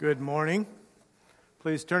Good morning.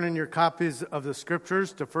 Please turn in your copies of the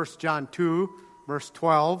Scriptures to 1 John 2, verse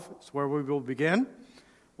 12. It's where we will begin.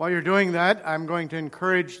 While you're doing that, I'm going to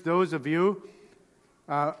encourage those of you.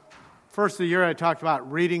 First of the year, I talked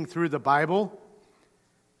about reading through the Bible.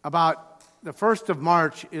 About the 1st of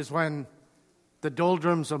March is when the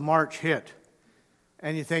doldrums of March hit.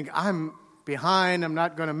 And you think, I'm behind, I'm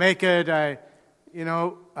not going to make it.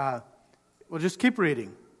 Well, just keep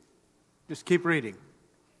reading. Just keep reading.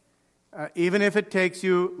 Even if it takes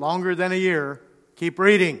you longer than a year, keep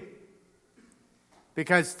reading.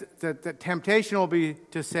 Because the temptation will be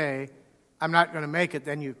to say, I'm not going to make it,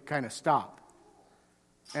 then you kind of stop.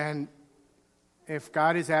 And if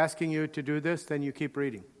God is asking you to do this, then you keep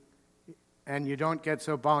reading. And you don't get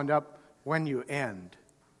so bound up when you end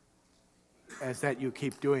as that you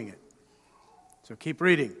keep doing it. So keep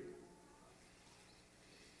reading.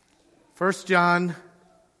 1 John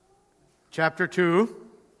chapter 2.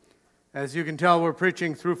 As you can tell, we're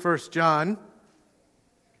preaching through 1 John.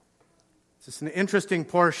 This is an interesting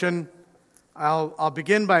portion. I'll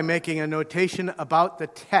begin by making a notation about the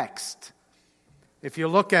text. If you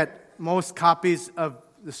look at most copies of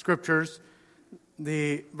the Scriptures,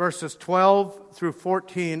 the verses 12 through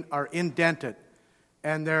 14 are indented.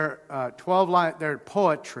 And they're 12 lines, they're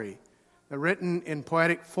poetry. They're written in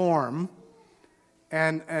poetic form.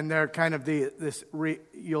 And they're kind of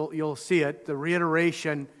you'll see it, the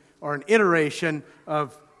reiteration or an iteration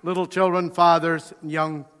of little children, fathers, and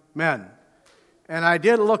young men. And I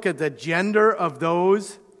did look at the gender of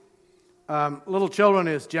those. Little children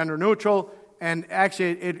is gender neutral, and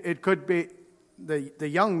actually it could be, the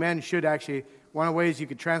young men should actually, one of the ways you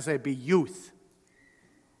could translate it, be youth.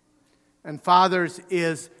 And fathers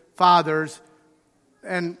is fathers.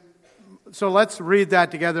 And so let's read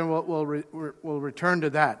that together, and we'll return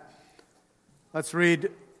to that. Let's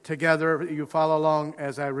read together. You follow along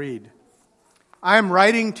as I read. I am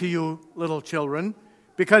writing to you, little children,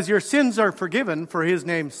 because your sins are forgiven for his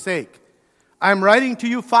name's sake. I am writing to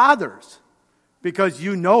you, fathers, because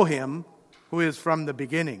you know him who is from the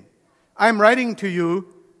beginning. I am writing to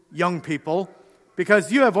you, young people,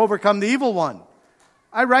 because you have overcome the evil one.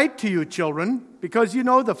 I write to you, children, because you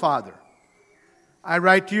know the Father. I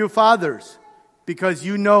write to you, fathers, because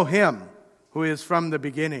you know him who is from the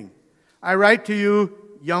beginning. I write to you,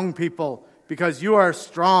 young people, because you are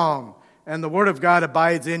strong, and the word of God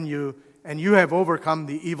abides in you, and you have overcome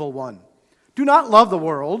the evil one. Do not love the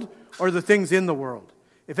world or the things in the world.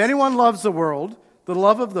 If anyone loves the world, the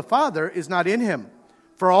love of the Father is not in him.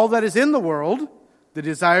 For all that is in the world, the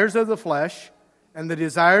desires of the flesh, and the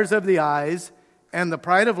desires of the eyes, and the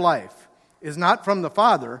pride of life, is not from the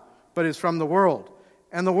Father, but is from the world.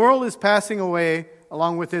 And the world is passing away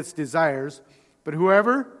along with its desires, but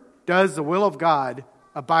whoever does the will of God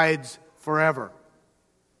abides forever.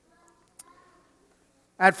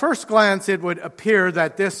 At first glance, it would appear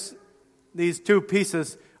that these two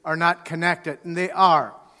pieces are not connected, and they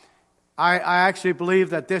are. I actually believe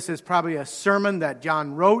that this is probably a sermon that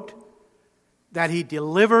John wrote, that he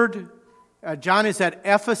delivered. John is at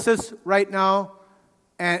Ephesus right now,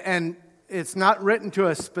 and it's not written to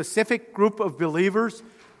a specific group of believers.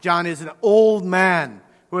 John is an old man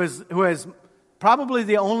who is probably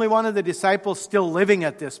the only one of the disciples still living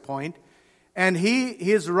at this point. And he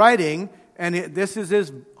is writing, and this is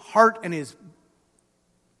his heart and his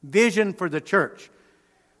vision for the church.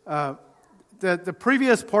 The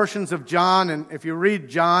previous portions of John, and if you read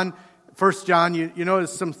John, 1 John, you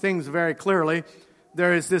notice some things very clearly.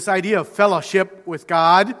 There is this idea of fellowship with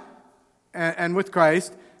God and with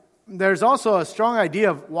Christ. There's also a strong idea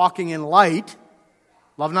of walking in light.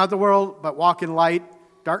 Love not the world, but walk in light.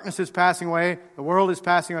 Darkness is passing away. The world is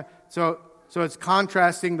passing away. So it's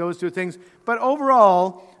contrasting those two things. But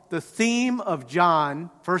overall, the theme of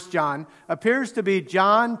John, 1 John, appears to be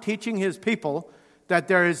John teaching his people that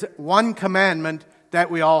there is one commandment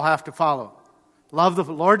that we all have to follow. Love the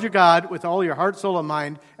Lord your God with all your heart, soul, and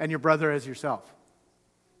mind, and your brother as yourself.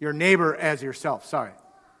 Your neighbor as yourself, sorry.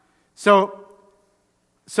 So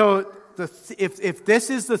if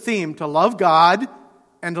this is the theme, to love God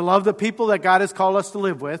and to love the people that God has called us to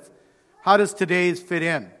live with, how does today's fit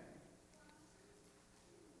in?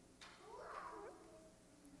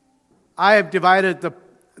 I have divided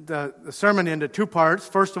the sermon into two parts.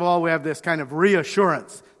 First of all, we have this kind of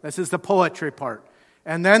reassurance. This is the poetry part.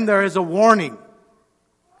 And then there is a warning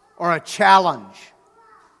or a challenge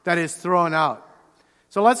that is thrown out.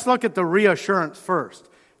 So let's look at the reassurance first.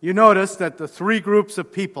 You notice that the three groups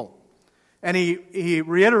of people, and he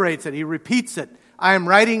reiterates it, he repeats it. I am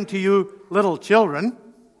writing to you, little children.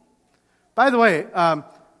 By the way,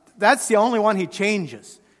 that's the only one he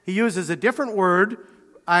changes. He uses a different word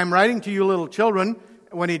I am writing to you little children.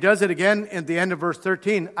 When he does it again at the end of verse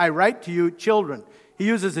 13, I write to you children. He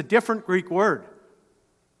uses a different Greek word,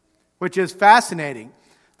 which is fascinating.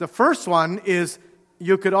 The first one is,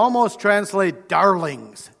 you could almost translate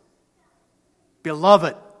darlings,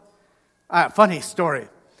 beloved. Funny story.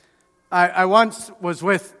 I once was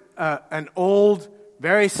with an old,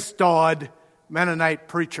 very stawed Mennonite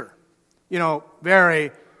preacher.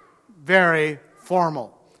 Very, very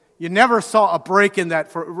formal. You never saw a break in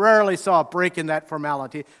that, rarely saw a break in that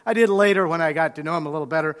formality. I did later when I got to know him a little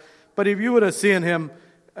better. But if you would have seen him,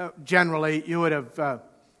 generally, you would have,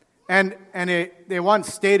 and they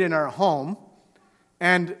once stayed in our home,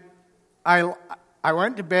 and I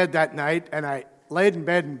went to bed that night, and I laid in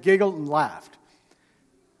bed and giggled and laughed.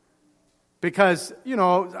 Because,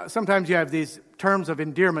 sometimes you have these terms of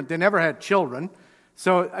endearment. They never had children.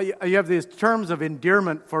 So you have these terms of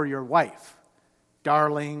endearment for your wife.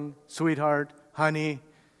 Darling, sweetheart, honey.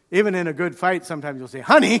 Even in a good fight, sometimes you'll say,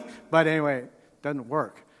 honey. But anyway, it doesn't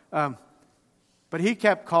work. But he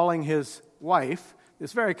kept calling his wife,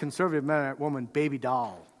 this very conservative Mennonite woman, baby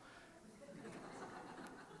doll.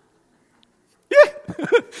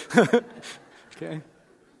 Okay.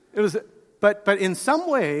 It was, but in some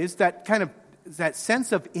ways, that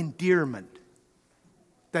sense of endearment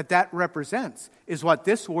that represents is what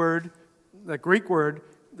this word, the Greek word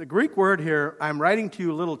here, I'm writing to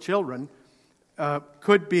you little children,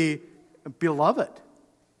 could be beloved,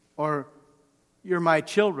 or you're my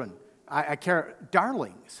children. I care,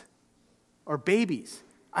 darlings, or babies.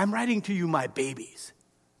 I'm writing to you my babies.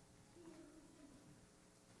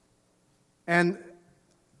 And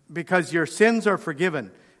because your sins are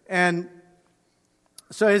forgiven. And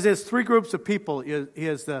so he has three groups of people. He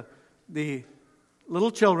has the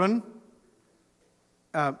little children.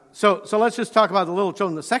 So let's just talk about the little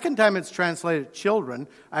children. The second time it's translated children,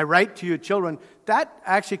 I write to you children, that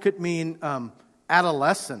actually could mean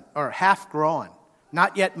adolescent or half-grown,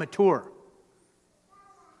 not yet mature.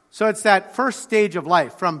 So it's that first stage of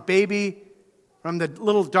life, from the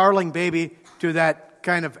little darling baby to that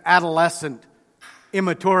kind of adolescent,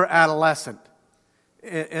 immature adolescent.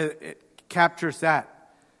 It captures that.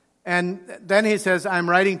 And then he says, I'm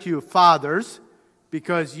writing to you fathers,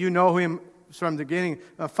 because you know him from the beginning.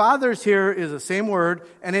 Fathers here is the same word,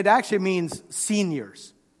 and it actually means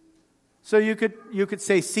seniors. So you could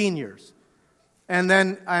say seniors. And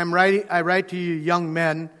then I write to you young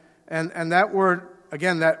men, and that word,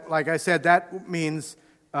 again, that, like I said, that means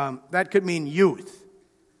that could mean youth.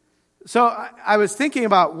 So I was thinking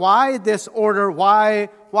about why this order, why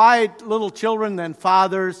little children, then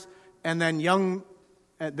fathers, and then young,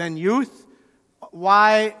 then youth.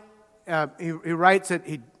 Why he writes it,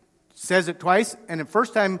 he says it twice, and the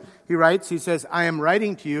first time he writes, he says, I am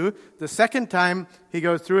writing to you. The second time he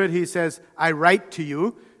goes through it, he says, I write to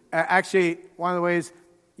you. Actually, one of the ways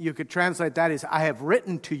you could translate that is, I have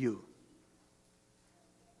written to you.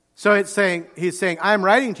 So he's saying, I am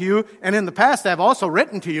writing to you, and in the past I have also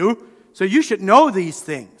written to you, so you should know these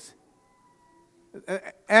things.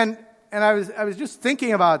 And I was just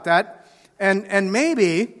thinking about that, and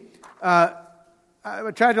maybe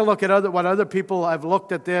I tried to look at what other people have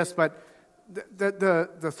looked at this, but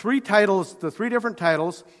the three titles, the three different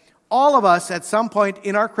titles, all of us at some point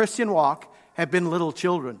in our Christian walk have been little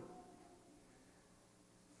children,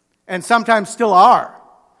 and sometimes still are.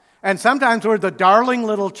 And sometimes we're the darling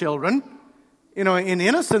little children, in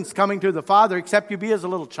innocence coming to the Father, except you be as a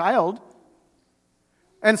little child.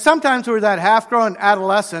 And sometimes we're that half-grown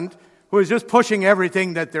adolescent who is just pushing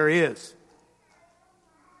everything that there is.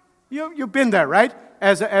 You've been there, right?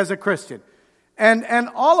 As a Christian. And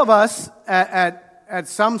all of us at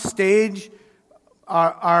some stage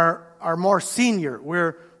are more senior,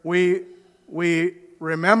 where we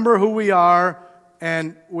remember who we are,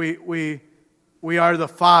 and we are the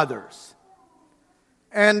fathers.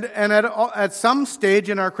 And at some stage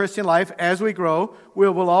in our Christian life, as we grow, we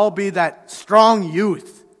will all be that strong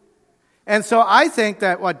youth. And so I think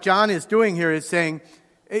that what John is doing here is saying,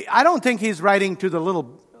 I don't think he's writing to the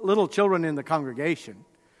little children in the congregation.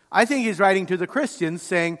 I think he's writing to the Christians,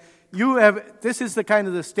 saying, this is the kind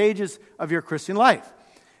of the stages of your Christian life.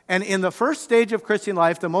 And in the first stage of Christian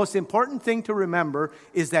life, the most important thing to remember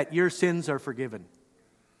is that your sins are forgiven.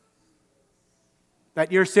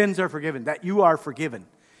 That your sins are forgiven, that you are forgiven.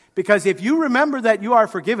 Because if you remember that you are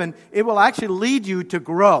forgiven, it will actually lead you to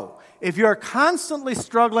grow. If you're constantly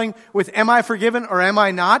struggling with, am I forgiven or am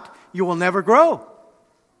I not, you will never grow.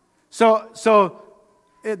 So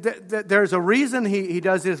there's a reason he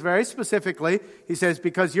does this very specifically. He says,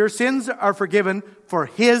 because your sins are forgiven for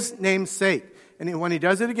his name's sake. And when he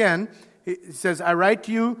does it again, he says, I write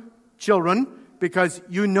to you, children, because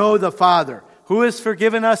you know the Father. Who has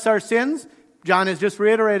forgiven us our sins? John has just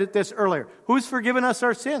reiterated this earlier. Who's forgiven us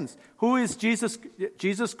our sins? Who is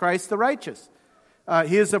Jesus Christ the righteous?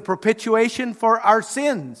 He is a propitiation for our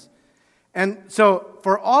sins. And so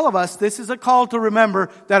for all of us, this is a call to remember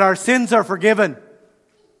that our sins are forgiven.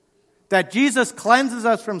 That Jesus cleanses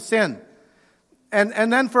us from sin.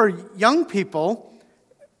 And then for young people,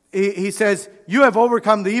 he says, you have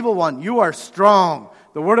overcome the evil one. You are strong.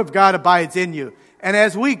 The word of God abides in you. And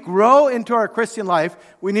as we grow into our Christian life,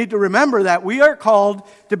 we need to remember that we are called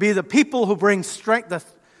to be the people who bring strength,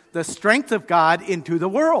 the strength of God into the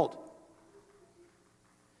world.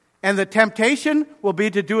 And the temptation will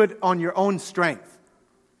be to do it on your own strength.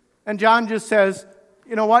 And John just says,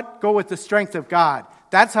 you know what? Go with the strength of God.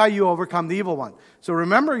 That's how you overcome the evil one. So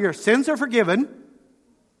remember, your sins are forgiven.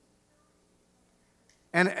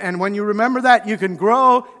 And when you remember that, you can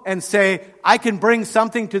grow and say, I can bring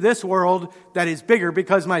something to this world that is bigger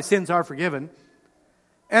because my sins are forgiven.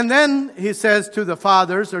 And then he says to the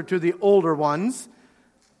fathers or to the older ones,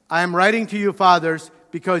 I am writing to you, fathers,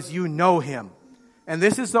 because you know him. And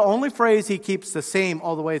this is the only phrase he keeps the same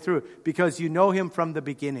all the way through, because you know him from the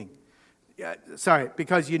beginning.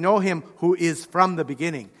 Because you know him who is from the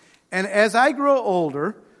beginning. And as I grow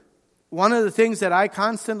older, one of the things that I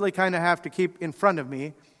constantly kind of have to keep in front of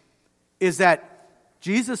me is that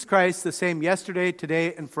Jesus Christ the same yesterday,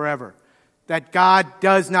 today, and forever. That God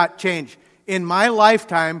does not change. In my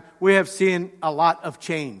lifetime, we have seen a lot of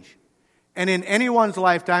change. And in anyone's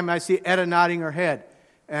lifetime, I see Etta nodding her head.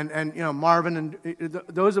 And Marvin and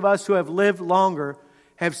those of us who have lived longer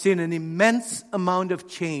have seen an immense amount of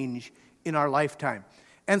change in our lifetime.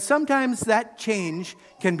 And sometimes that change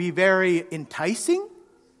can be very enticing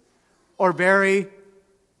or very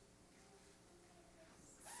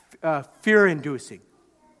fear-inducing.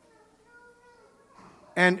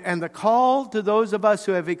 And the call to those of us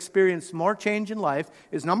who have experienced more change in life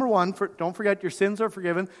is, number one, don't forget your sins are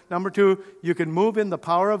forgiven. Number two, you can move in the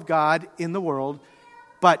power of God in the world,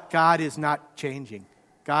 but God is not changing.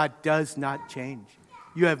 God does not change.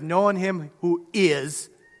 You have known him who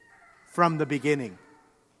is from the beginning.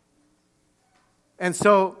 And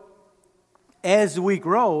so, as we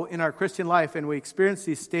grow in our Christian life and we experience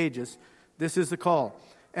these stages, this is the call.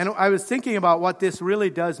 And I was thinking about what this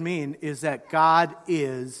really does mean is that God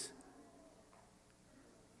is.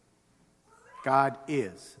 God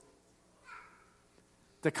is.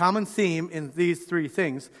 The common theme in these three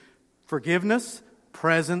things, forgiveness,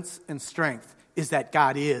 presence, and strength, is that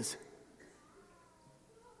God is.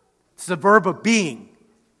 It's the verb of being.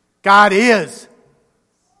 God is.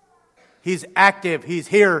 He's active, he's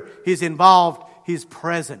here, he's involved, he's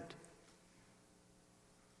present.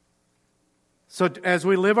 So as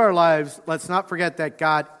we live our lives, let's not forget that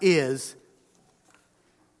God is.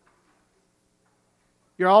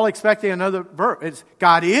 You're all expecting another verb. It's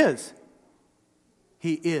God is.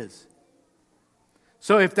 He is.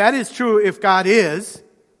 So if that is true, if God is,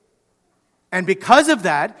 and because of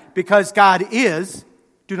that, because God is,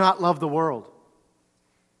 do not love the world.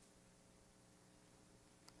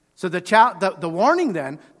 So the warning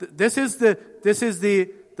then, this is the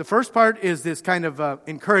first part is this kind of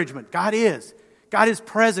encouragement. God is. God is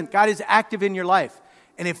present. God is active in your life.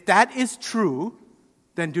 And if that is true,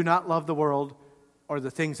 then do not love the world or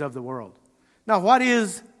the things of the world. Now, what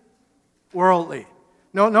is worldly?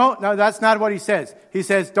 No, that's not what he says. He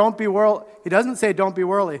says, don't be world. He doesn't say don't be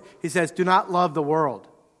worldly. He says, do not love the world.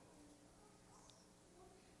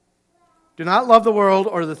 Do not love the world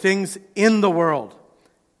or the things in the world.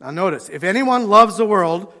 Now notice, if anyone loves the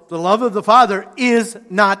world, the love of the Father is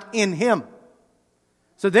not in him.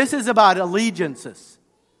 So this is about allegiances.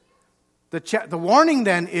 The warning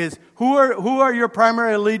then is, who are your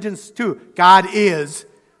primary allegiance to? God is.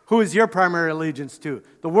 Who is your primary allegiance to?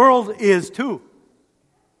 The world is too.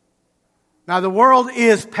 Now the world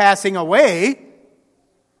is passing away.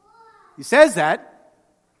 He says that.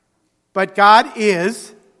 But God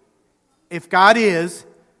is. If God is,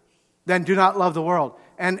 then do not love the world.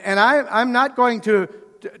 And I'm not going to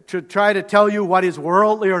try to tell you what is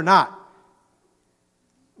worldly or not.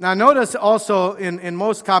 Now notice also in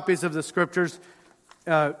most copies of the Scriptures,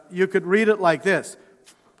 you could read it like this.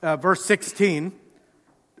 Verse 16,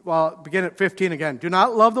 begin at 15 again. Do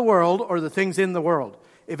not love the world or the things in the world.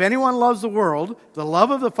 If anyone loves the world, the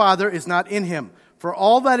love of the Father is not in him. For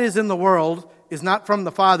all that is in the world is not from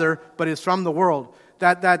the Father, but is from the world.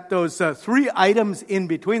 That those three items in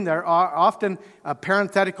between there are often a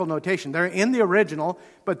parenthetical notation. They're in the original,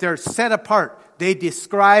 but they're set apart. They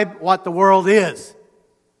describe what the world is.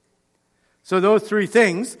 So those three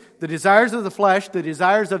things, the desires of the flesh, the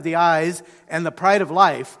desires of the eyes, and the pride of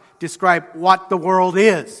life, describe what the world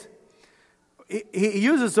is. He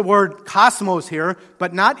uses the word cosmos here,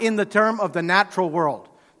 but not in the term of the natural world.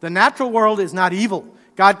 The natural world is not evil.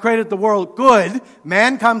 God created the world good.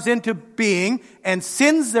 Man comes into being and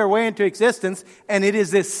sins their way into existence, and it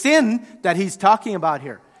is this sin that he's talking about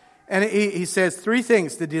here. And he says three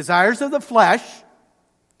things: the desires of the flesh,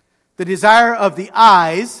 the desire of the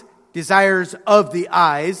eyes, desires of the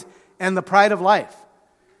eyes, and the pride of life.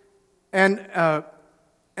 And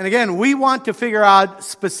again, we want to figure out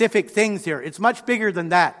specific things here. It's much bigger than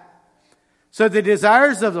that. So the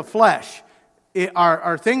desires of the flesh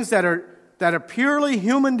are things that are purely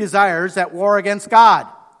human desires that war against God.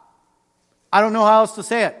 I don't know how else to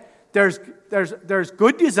say it. There's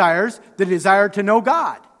good desires, the desire to know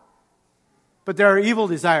God. But there are evil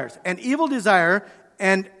desires. And evil desire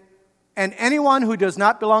and anyone who does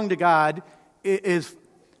not belong to God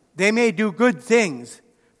they may do good things,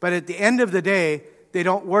 but at the end of the day, they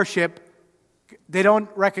don't worship, they don't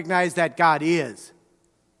recognize that God is.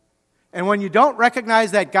 And when you don't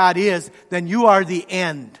recognize that God is, then you are the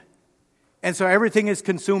end. And so everything is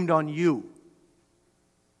consumed on you.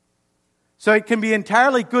 So it can be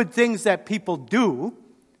entirely good things that people do,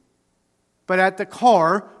 but at the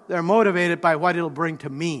core, they're motivated by what it'll bring to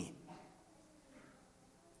me.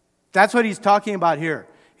 That's what he's talking about here.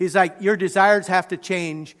 He's like, your desires have to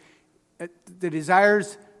change. The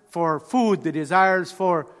desires for food, the desires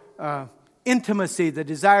for intimacy, the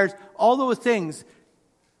desires, all those things,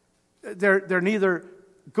 they're neither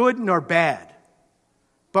good nor bad.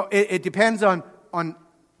 But it depends on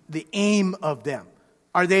the aim of them.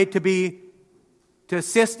 Are they to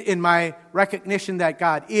assist in my recognition that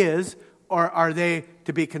God is, or are they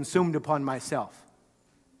to be consumed upon myself?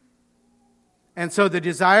 And so the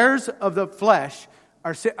desires of the flesh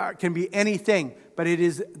can be anything, but it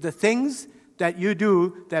is the things that you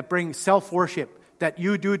do that bring self-worship, that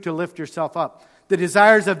you do to lift yourself up. The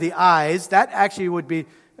desires of the eyes, that actually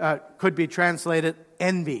could be translated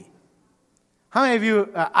envy. How many of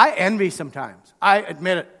you, I envy sometimes. I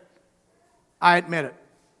admit it. I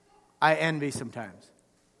envy sometimes.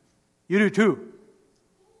 You do too.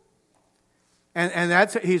 And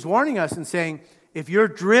that's, he's warning us and saying, if you're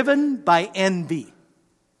driven by envy,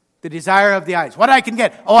 the desire of the eyes, what I can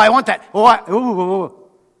get, I want that,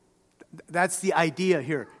 that's the idea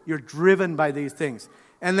here. You're driven by these things.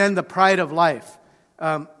 And then the pride of life,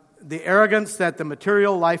 the arrogance that the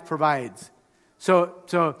material life provides.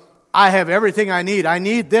 So I have everything I need. I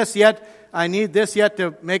need this yet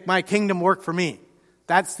to make my kingdom work for me.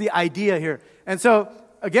 That's the idea here. And so,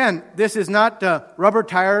 again, this is not rubber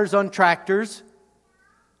tires on tractors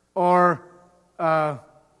or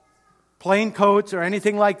plain coats or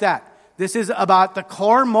anything like that. This is about the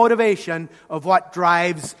core motivation of what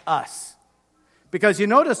drives us. Because you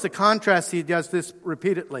notice the contrast, he does this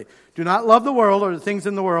repeatedly. Do not love the world or the things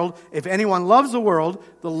in the world. If anyone loves the world,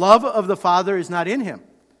 the love of the Father is not in him.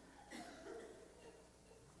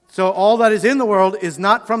 So all that is in the world is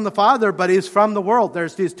not from the Father, but is from the world.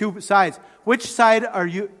 There's these two sides. Which side are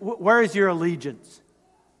you? Where is your allegiance?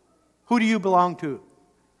 Who do you belong to?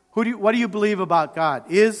 What do you believe about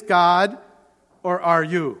God? Is God or are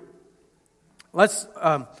you? Let's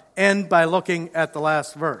end by looking at the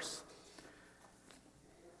last verse.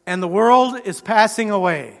 And the world is passing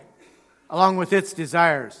away, along with its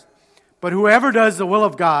desires. But whoever does the will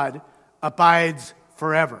of God abides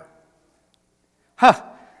forever.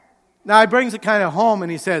 Now he brings it kind of home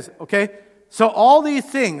and he says, okay, so all these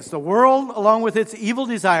things, the world along with its evil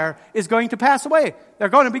desire, is going to pass away. They're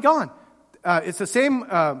going to be gone. It's the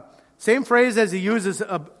same phrase as he uses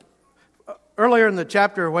earlier in the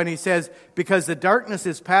chapter when he says, because the darkness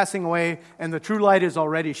is passing away and the true light is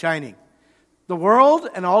already shining. The world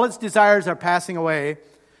and all its desires are passing away,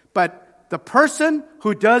 but the person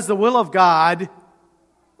who does the will of God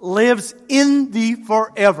lives in the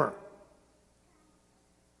forever.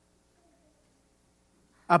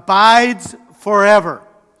 Abides forever.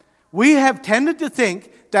 We have tended to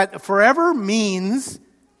think that forever means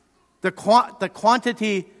the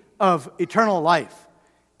quantity of eternal life.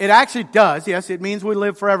 It actually does. Yes, it means we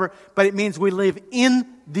live forever, but it means we live in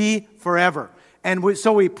the forever. And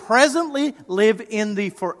so we presently live in the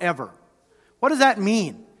forever. What does that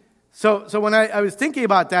mean? So when I was thinking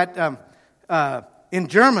about that, in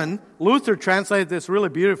German, Luther translated this really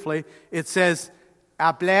beautifully. It says,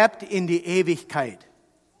 bleibt in die Ewigkeit.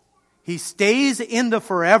 He stays in the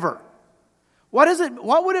forever.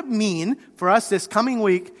 What would it mean for us this coming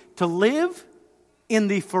week to live in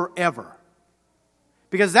the forever?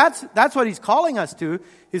 Because that's what he's calling us to.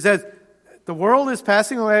 He says, the world is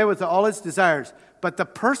passing away with all its desires, but the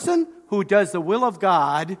person who does the will of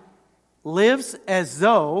God lives as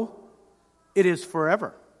though it is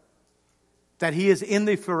forever, that he is in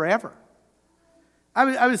the forever.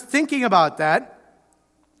 I was thinking about that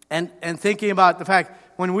and thinking about the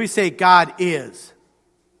fact when we say God is,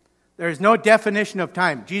 there is no definition of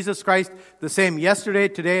time. Jesus Christ, the same yesterday,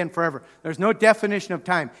 today, and forever. There's no definition of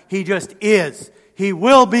time. He just is. He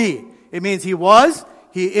will be. It means he was,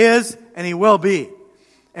 he is, and he will be.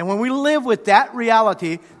 And when we live with that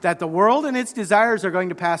reality that the world and its desires are going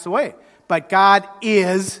to pass away, but God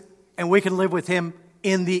is, and we can live with him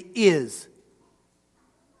in the is.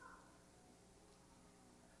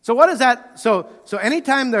 So what is that? So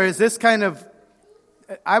anytime there is this kind of,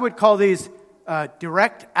 I would call these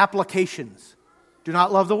direct applications. Do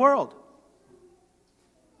not love the world.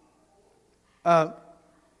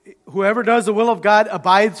 Whoever does the will of God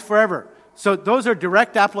abides forever. So those are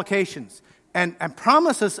direct applications. And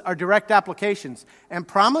promises are direct applications. And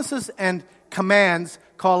promises and commands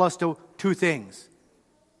call us to two things.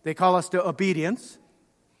 They call us to obedience,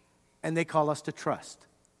 and they call us to trust.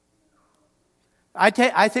 I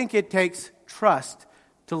think it takes trust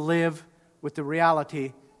to live with the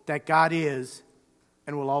reality that God is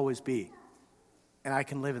and will always be. And I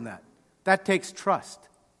can live in that. That takes trust.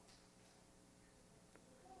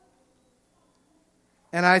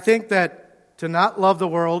 And I think that to not love the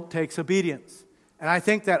world takes obedience. And I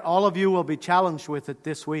think that all of you will be challenged with it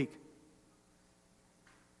this week.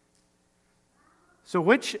 So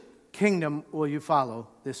which kingdom will you follow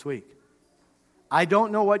this week? I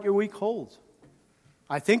don't know what your week holds.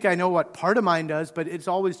 I think I know what part of mine does, but it's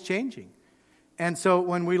always changing. And so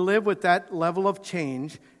when we live with that level of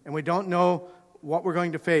change and we don't know what we're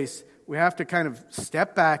going to face, we have to kind of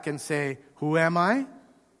step back and say, who am I?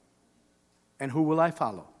 And who will I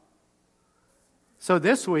follow? So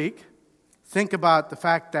this week, think about the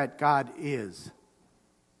fact that God is.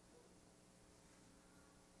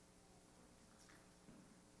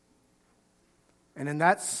 And in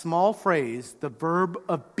that small phrase, the verb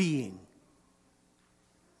of being,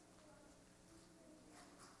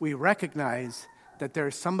 we recognize that there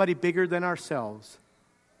is somebody bigger than ourselves,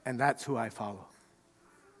 and that's who I follow.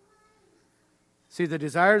 See, the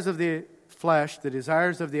desires of the flesh, the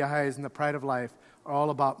desires of the eyes, and the pride of life are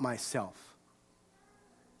all about myself.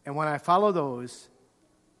 And when I follow those,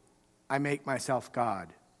 I make myself God.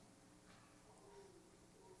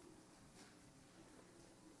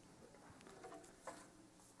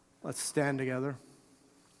 Let's stand together.